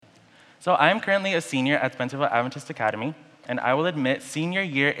So I'm currently a senior at Spencerville Adventist Academy, and I will admit senior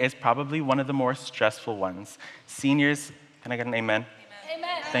year is probably one of the more stressful ones. Seniors, can I get an amen?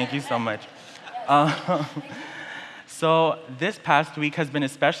 Amen. Thank you so much. So this past week has been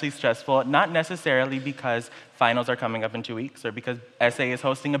especially stressful, not necessarily because finals are coming up in 2 weeks, or because SA is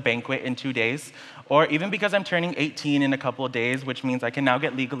hosting a banquet in 2 days, or even because I'm turning 18 in a couple of days, which means I can now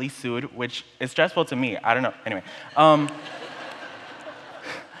get legally sued, which is stressful to me. I don't know. Anyway.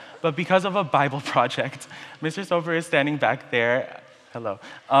 But because of a Bible project, Mr. Sofer is standing back there. Hello.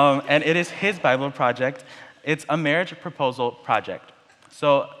 And it is his Bible project. It's a marriage proposal project.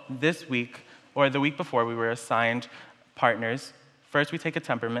 So this week, or the week before, we were assigned partners. First, we take a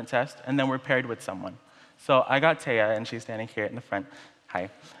temperament test, and then we're paired with someone. So I got Taya, and she's standing here in the front.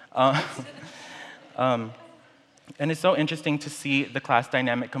 Hi. And it's so interesting to see the class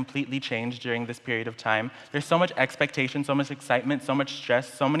dynamic completely change during this period of time. There's so much expectation, so much excitement, so much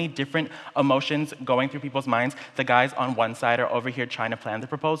stress, so many different emotions going through people's minds. The guys on one side are over here trying to plan the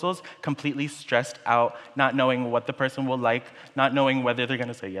proposals, completely stressed out, not knowing what the person will like, not knowing whether they're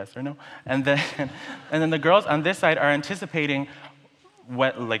gonna say yes or no. And then the girls on this side are anticipating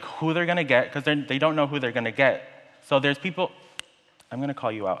who they're gonna get, because they don't know who they're gonna get. So there's people, I'm gonna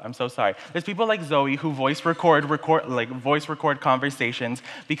call you out, I'm so sorry. There's people like Zoe who voice record conversations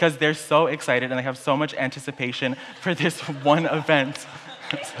because they're so excited and they have so much anticipation for this one event.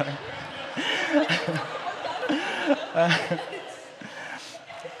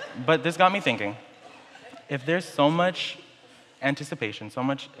 But this got me thinking, if there's so much anticipation, so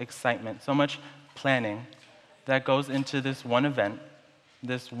much excitement, so much planning that goes into this one event,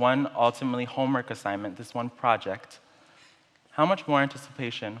 this one ultimately homework assignment, this one project, how much more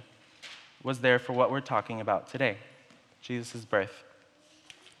anticipation was there for what we're talking about today, Jesus' birth?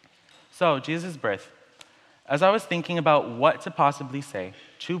 So, Jesus' birth. As I was thinking about what to possibly say,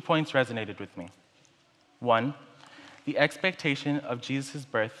 2 points resonated with me. 1, the expectation of Jesus'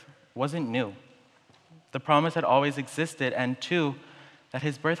 birth wasn't new. The promise had always existed, and 2, that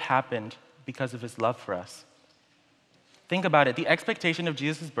his birth happened because of his love for us. Think about it. The expectation of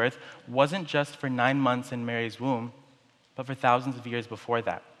Jesus' birth wasn't just for 9 months in Mary's womb, but for thousands of years before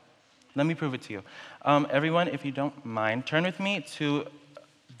that. Let me prove it to you. Everyone, if you don't mind, turn with me to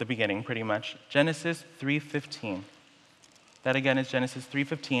the beginning, pretty much. Genesis 3:15. That again is Genesis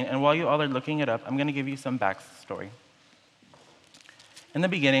 3:15. And while you all are looking it up, I'm going to give you some backstory. In the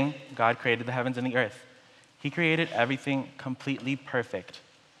beginning, God created the heavens and the earth. He created everything completely perfect.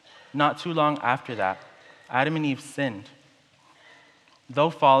 Not too long after that, Adam and Eve sinned. Though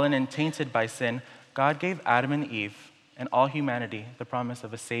fallen and tainted by sin, God gave Adam and Eve and all humanity the promise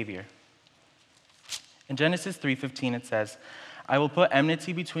of a Savior. In Genesis 3:15 it says, "I will put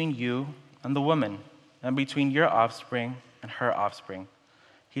enmity between you and the woman, and between your offspring and her offspring.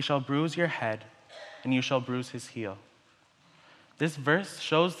 He shall bruise your head, and you shall bruise his heel." This verse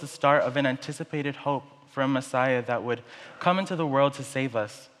shows the start of an anticipated hope for a Messiah that would come into the world to save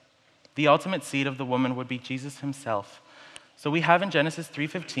us. The ultimate seed of the woman would be Jesus himself. So we have in Genesis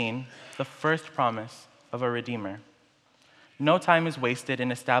 3:15 the first promise of a Redeemer. No time is wasted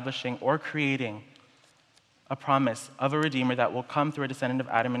in establishing or creating a promise of a Redeemer that will come through a descendant of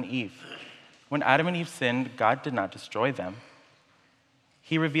Adam and Eve. When Adam and Eve sinned, God did not destroy them.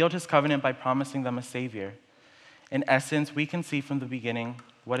 He revealed his covenant by promising them a Savior. In essence, we can see from the beginning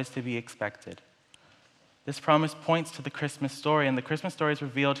what is to be expected. This promise points to the Christmas story, and the Christmas story is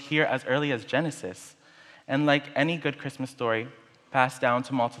revealed here as early as Genesis. And like any good Christmas story, passed down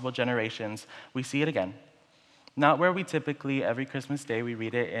to multiple generations, we see it again. Not where we typically, every Christmas day, we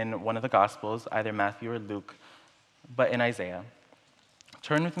read it in one of the Gospels, either Matthew or Luke, but in Isaiah.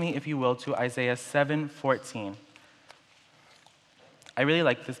 Turn with me, if you will, to Isaiah 7:14. I really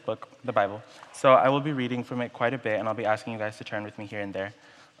like this book, the Bible, so I will be reading from it quite a bit, and I'll be asking you guys to turn with me here and there.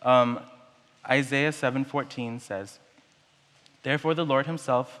 Isaiah 7:14 says, "Therefore the Lord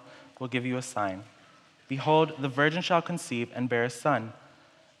himself will give you a sign. Behold, the virgin shall conceive and bear a son,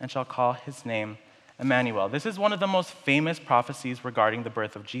 and shall call his name Emmanuel." This is one of the most famous prophecies regarding the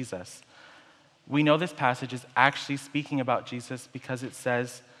birth of Jesus. We know this passage is actually speaking about Jesus because it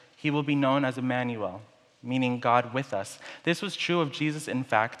says, "He will be known as Emmanuel," meaning God with us. This was true of Jesus, in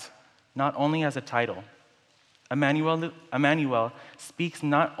fact, not only as a title. Emmanuel speaks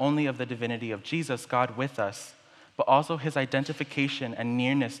not only of the divinity of Jesus, God with us, but also his identification and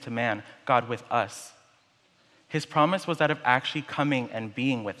nearness to man, God with us. His promise was that of actually coming and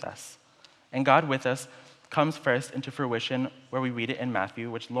being with us. And God with us comes first into fruition where we read it in Matthew,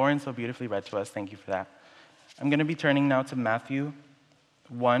 which Lauren so beautifully read to us. Thank you for that. I'm going to be turning now to Matthew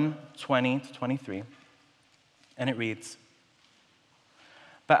 1:20-23, and it reads,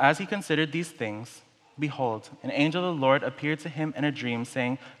 But as he considered these things, behold, an angel of the Lord appeared to him in a dream,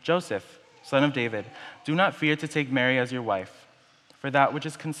 saying, Joseph, son of David, do not fear to take Mary as your wife, for that which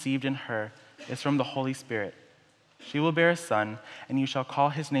is conceived in her is from the Holy Spirit. She will bear a son, and you shall call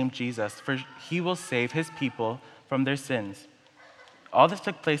his name Jesus, for he will save his people from their sins. All this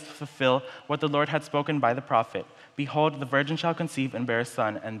took place to fulfill what the Lord had spoken by the prophet. Behold, the virgin shall conceive and bear a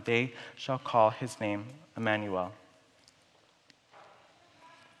son, and they shall call his name Emmanuel.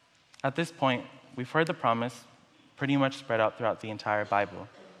 At this point, we've heard the promise pretty much spread out throughout the entire Bible.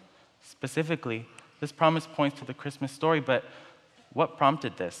 Specifically, this promise points to the Christmas story, but what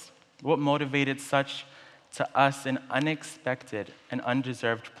prompted this? What motivated such, to us, an unexpected and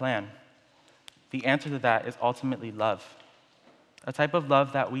undeserved plan? The answer to that is ultimately love, a type of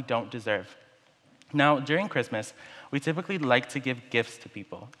love that we don't deserve. Now, during Christmas, we typically like to give gifts to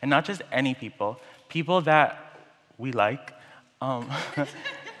people, and not just any people, people that we like.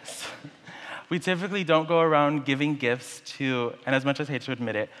 We typically don't go around giving gifts to, and as much as I hate to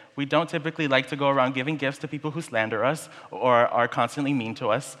admit it, we don't typically like to go around giving gifts to people who slander us or are constantly mean to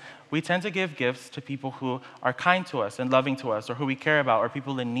us. We tend to give gifts to people who are kind to us and loving to us, or who we care about, or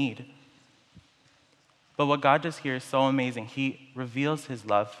people in need. But what God does here is so amazing. He reveals his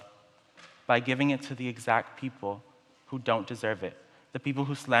love by giving it to the exact people who don't deserve it, the people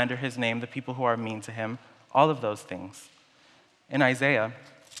who slander his name, the people who are mean to him, all of those things. In Isaiah,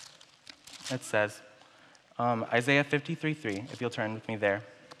 it says, Isaiah 53:3, if you'll turn with me there.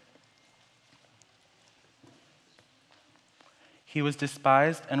 He was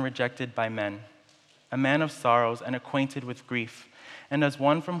despised and rejected by men, a man of sorrows and acquainted with grief. And as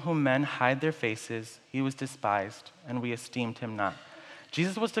one from whom men hide their faces, he was despised, and we esteemed him not.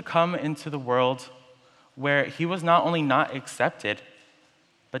 Jesus was to come into the world where he was not only not accepted,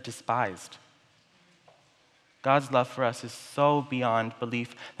 but despised. God's love for us is so beyond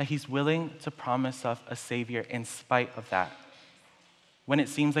belief that he's willing to promise us a Savior in spite of that, when it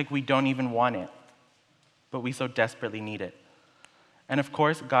seems like we don't even want it, but we so desperately need it. And of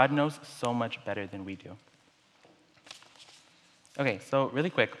course, God knows so much better than we do. Okay, so really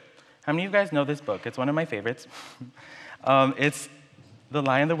quick, how many of you guys know this book? It's one of my favorites. It's The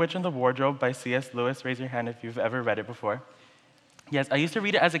Lion, the Witch, and the Wardrobe by C.S. Lewis. Raise your hand if you've ever read it before. Yes, I used to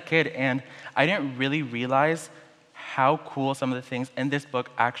read it as a kid, and I didn't really realize how cool some of the things in this book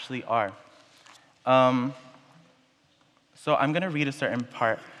actually are. So I'm going to read a certain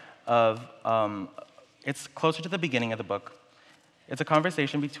part of, it's closer to the beginning of the book. It's a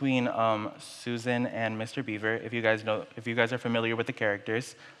conversation between Susan and Mr. Beaver, if you guys are familiar with the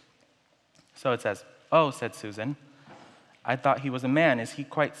characters. So it says, "Oh," said Susan, "I thought he was a man. Is he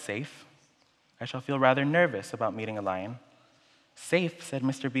quite safe? I shall feel rather nervous about meeting a lion." "Safe," said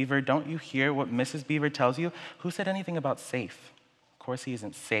Mr. Beaver. "Don't you hear what Mrs. Beaver tells you? Who said anything about safe? Of course he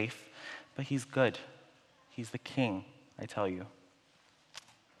isn't safe, but he's good. He's the king, I tell you."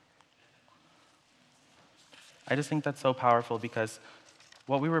 I just think that's so powerful because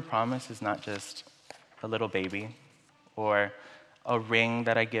what we were promised is not just a little baby or a ring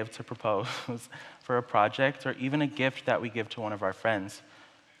that I give to propose for a project or even a gift that we give to one of our friends.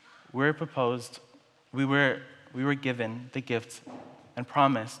 We were given the gift and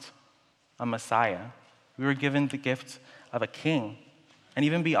promised a Messiah. We were given the gift of a king, and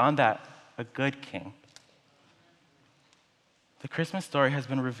even beyond that, a good king. The Christmas story has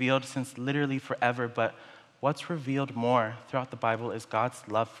been revealed since literally forever, but what's revealed more throughout the Bible is God's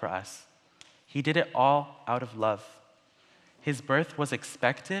love for us. He did it all out of love. His birth was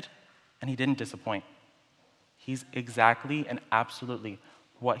expected, and he didn't disappoint. He's exactly and absolutely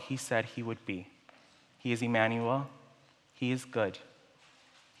what he said he would be. He is Emmanuel. He is good.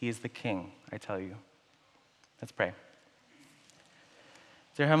 He is the King, I tell you. Let's pray.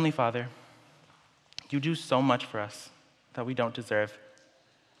 Dear Heavenly Father, you do so much for us that we don't deserve.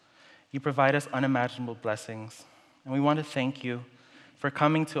 You provide us unimaginable blessings, and we want to thank you for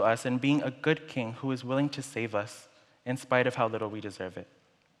coming to us and being a good King who is willing to save us in spite of how little we deserve it.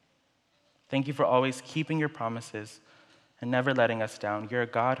 Thank you for always keeping your promises and never letting us down. You're a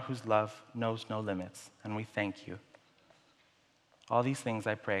God whose love knows no limits, and we thank you. All these things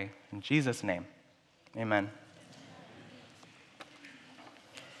I pray in Jesus' name. Amen.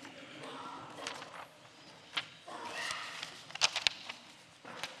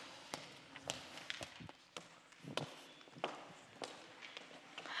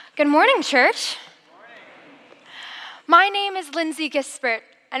 Good morning, church. My name is Lindsay Gispert,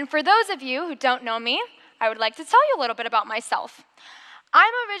 and for those of you who don't know me, I would like to tell you a little bit about myself.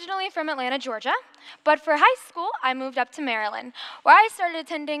 I'm originally from Atlanta, Georgia, but for high school, I moved up to Maryland, where I started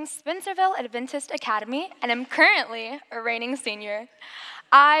attending Spencerville Adventist Academy, and am currently a reigning senior.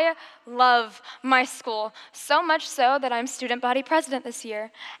 I love my school, so much so that I'm student body president this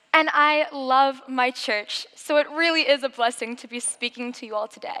year. And I love my church, so it really is a blessing to be speaking to you all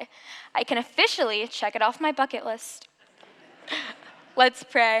today. I can officially check it off my bucket list. Let's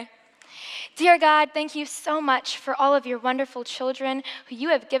pray. Dear God, thank you so much for all of your wonderful children who you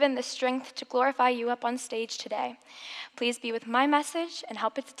have given the strength to glorify you up on stage today. Please be with my message and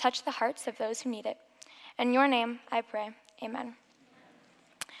help it to touch the hearts of those who need it. In your name, I pray. Amen.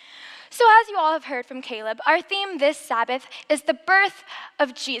 So as you all have heard from Caleb, our theme this Sabbath is the birth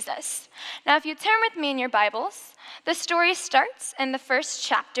of Jesus. Now, if you turn with me in your Bibles, the story starts in the first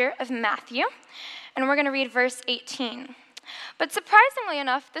chapter of Matthew, and we're going to read verse 18. But surprisingly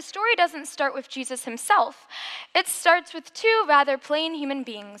enough, the story doesn't start with Jesus himself. It starts with two rather plain human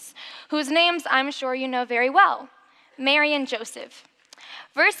beings, whose names I'm sure you know very well, Mary and Joseph.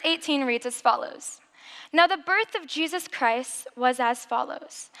 Verse 18 reads as follows. Now the birth of Jesus Christ was as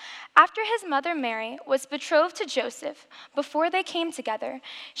follows. After his mother Mary was betrothed to Joseph, before they came together,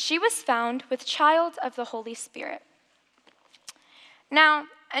 she was found with child of the Holy Spirit. Now,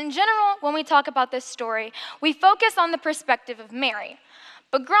 in general, when we talk about this story, we focus on the perspective of Mary.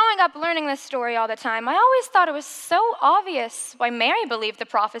 But growing up learning this story all the time, I always thought it was so obvious why Mary believed the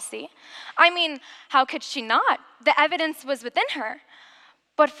prophecy. I mean, how could she not? The evidence was within her.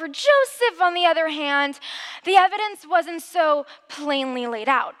 But for Joseph, on the other hand, the evidence wasn't so plainly laid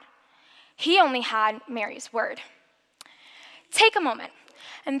out. He only had Mary's word. Take a moment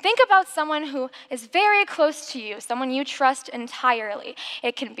and think about someone who is very close to you, someone you trust entirely.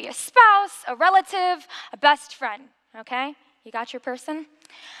 It can be a spouse, a relative, a best friend, okay? You got your person?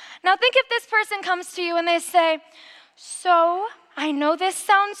 Now think if this person comes to you and they say, so I know this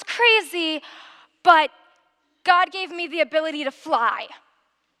sounds crazy, but God gave me the ability to fly.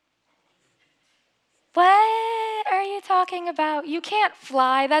 What are you talking about? You can't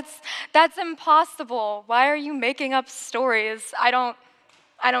fly. That's impossible. Why are you making up stories? I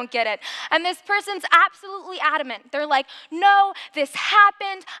don't get it. And this person's absolutely adamant. They're like, no, this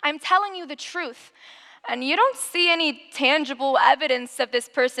happened. I'm telling you the truth. And you don't see any tangible evidence of this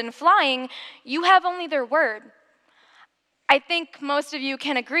person flying. You have only their word. I think most of you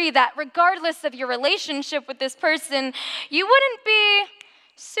can agree that regardless of your relationship with this person, you wouldn't be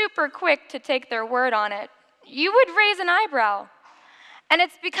super quick to take their word on it. You would raise an eyebrow. And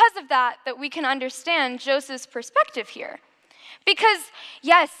it's because of that that we can understand Joseph's perspective here. Because,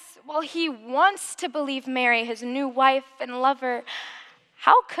 yes, while he wants to believe Mary, his new wife and lover,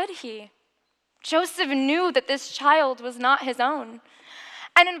 how could he? Joseph knew that this child was not his own.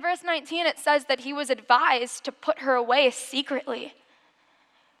 And in verse 19, it says that he was advised to put her away secretly.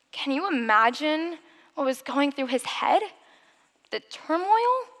 Can you imagine what was going through his head? The turmoil?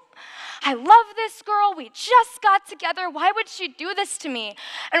 I love this girl. We just got together. Why would she do this to me?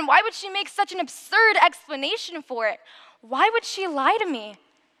 And why would she make such an absurd explanation for it? Why would she lie to me?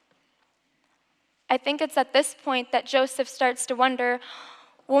 I think it's at this point that Joseph starts to wonder,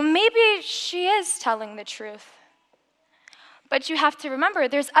 well, maybe she is telling the truth. But you have to remember,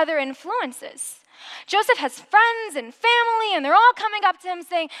 there's other influences. Joseph has friends and family, and they're all coming up to him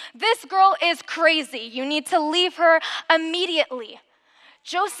saying, this girl is crazy. You need to leave her immediately.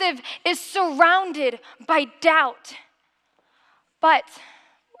 Joseph is surrounded by doubt. But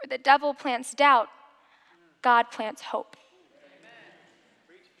where the devil plants doubt, God plants hope.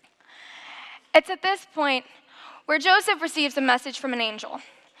 It's at this point where Joseph receives a message from an angel.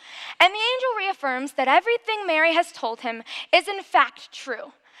 And the angel reaffirms that everything Mary has told him is in fact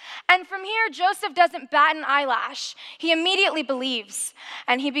true. And from here, Joseph doesn't bat an eyelash. He immediately believes,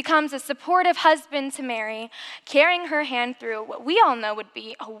 and he becomes a supportive husband to Mary, carrying her hand through what we all know would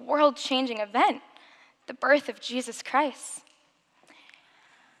be a world-changing event, the birth of Jesus Christ.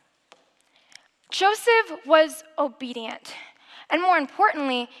 Joseph was obedient, and more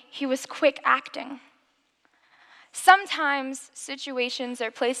importantly, he was quick acting. Sometimes situations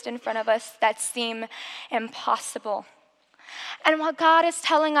are placed in front of us that seem impossible. And while God is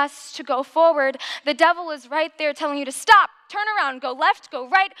telling us to go forward, the devil is right there telling you to stop, turn around, go left, go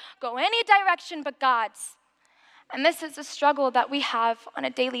right, go any direction but God's. And this is a struggle that we have on a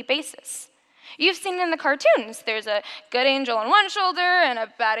daily basis. You've seen it in the cartoons. There's a good angel on one shoulder and a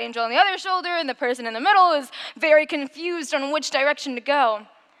bad angel on the other shoulder, and the person in the middle is very confused on which direction to go.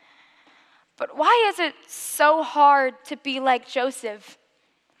 But why is it so hard to be like Joseph?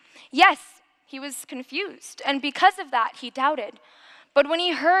 Yes, he was confused, and because of that, he doubted. But when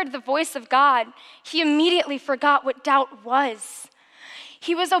he heard the voice of God, he immediately forgot what doubt was.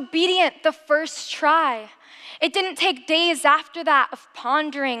 He was obedient the first try. It didn't take days after that of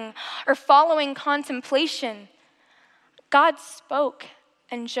pondering or following contemplation. God spoke,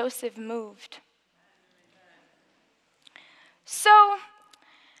 and Joseph moved. So,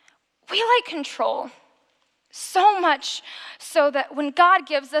 we like control so much so that when God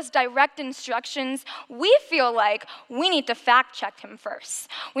gives us direct instructions, we feel like we need to fact check him first.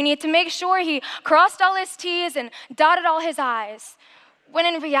 We need to make sure he crossed all his T's and dotted all his I's. When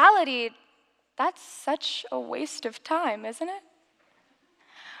in reality, that's such a waste of time, isn't it?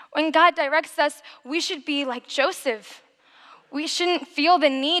 When God directs us, we should be like Joseph. We shouldn't feel the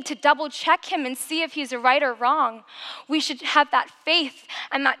need to double check him and see if he's right or wrong. We should have that faith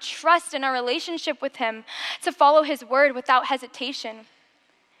and that trust in our relationship with him to follow his word without hesitation.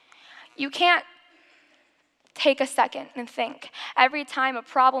 You can't take a second and think every time a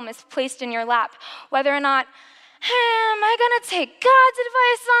problem is placed in your lap, whether or not, am I going to take God's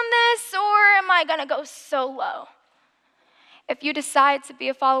advice on this, or am I going to go solo? If you decide to be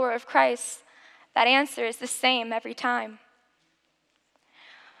a follower of Christ, that answer is the same every time.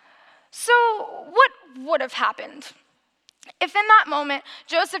 So what would have happened if in that moment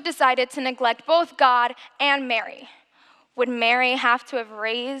Joseph decided to neglect both God and Mary? Would Mary have to have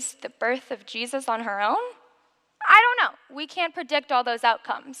raised the birth of Jesus on her own? I don't know. We can't predict all those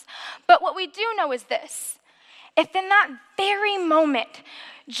outcomes. But what we do know is this. If in that very moment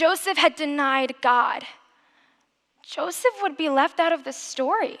Joseph had denied God, Joseph would be left out of the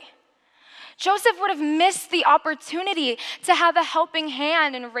story. Joseph would have missed the opportunity to have a helping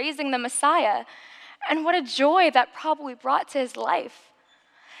hand in raising the Messiah. And what a joy that probably brought to his life.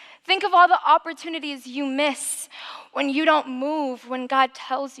 Think of all the opportunities you miss when you don't move when God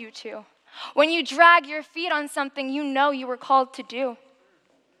tells you to. When you drag your feet on something you know you were called to do.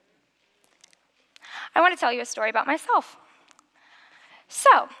 I want to tell you a story about myself.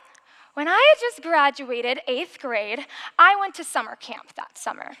 So, when I had just graduated 8th grade, I went to summer camp that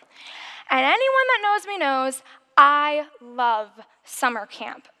summer. And anyone that knows me knows I love summer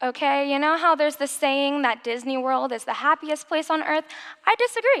camp, okay? You know how there's the saying that Disney World is the happiest place on earth? I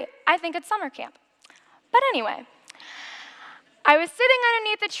disagree. I think it's summer camp. But anyway, I was sitting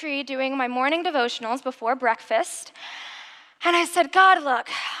underneath a tree doing my morning devotionals before breakfast, and I said, God, look,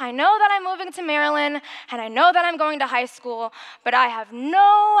 I know that I'm moving to Maryland, and I know that I'm going to high school, but I have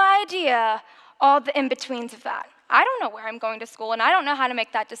no idea all the in-betweens of that. I don't know where I'm going to school, and I don't know how to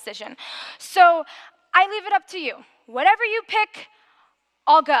make that decision. So I leave it up to you. Whatever you pick,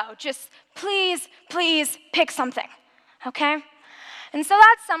 I'll go. Just please, please pick something, okay? And so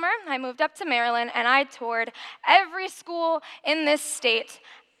that summer, I moved up to Maryland, and I toured every school in this state.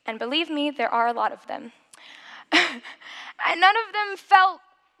 And believe me, there are a lot of them. And none of them felt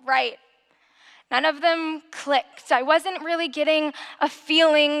right. None of them clicked. I wasn't really getting a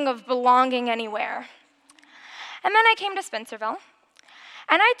feeling of belonging anywhere. And then I came to Spencerville,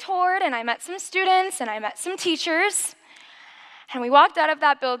 and I toured, and I met some students, and I met some teachers, and we walked out of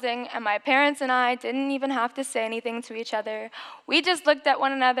that building, and my parents and I didn't even have to say anything to each other. We just looked at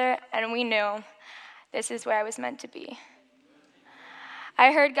one another, and we knew this is where I was meant to be.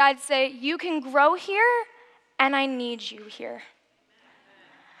 I heard God say, you can grow here, and I need you here.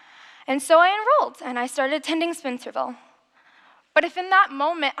 And so I enrolled, and I started attending Spencerville. But if in that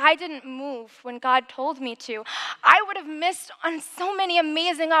moment I didn't move when God told me to, I would have missed on so many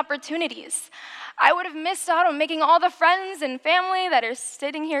amazing opportunities. I would have missed out on making all the friends and family that are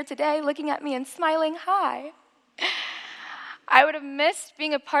sitting here today looking at me and smiling, hi. I would have missed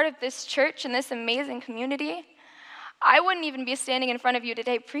being a part of this church and this amazing community. I wouldn't even be standing in front of you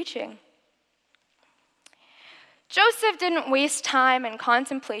today preaching. Joseph didn't waste time in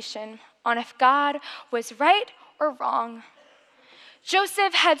contemplation on if God was right or wrong.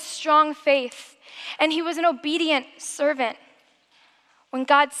 Joseph had strong faith, and he was an obedient servant. When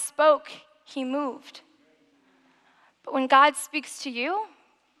God spoke, he moved. But when God speaks to you,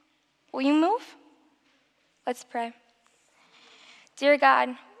 will you move? Let's pray. Dear God,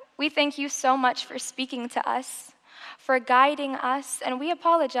 we thank you so much for speaking to us, for guiding us, and we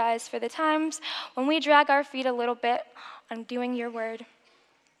apologize for the times when we drag our feet a little bit on doing your word.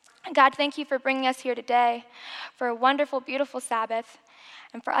 God, thank you for bringing us here today for a wonderful, beautiful Sabbath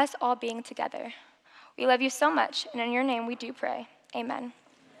and for us all being together. We love you so much, and in your name we do pray. Amen.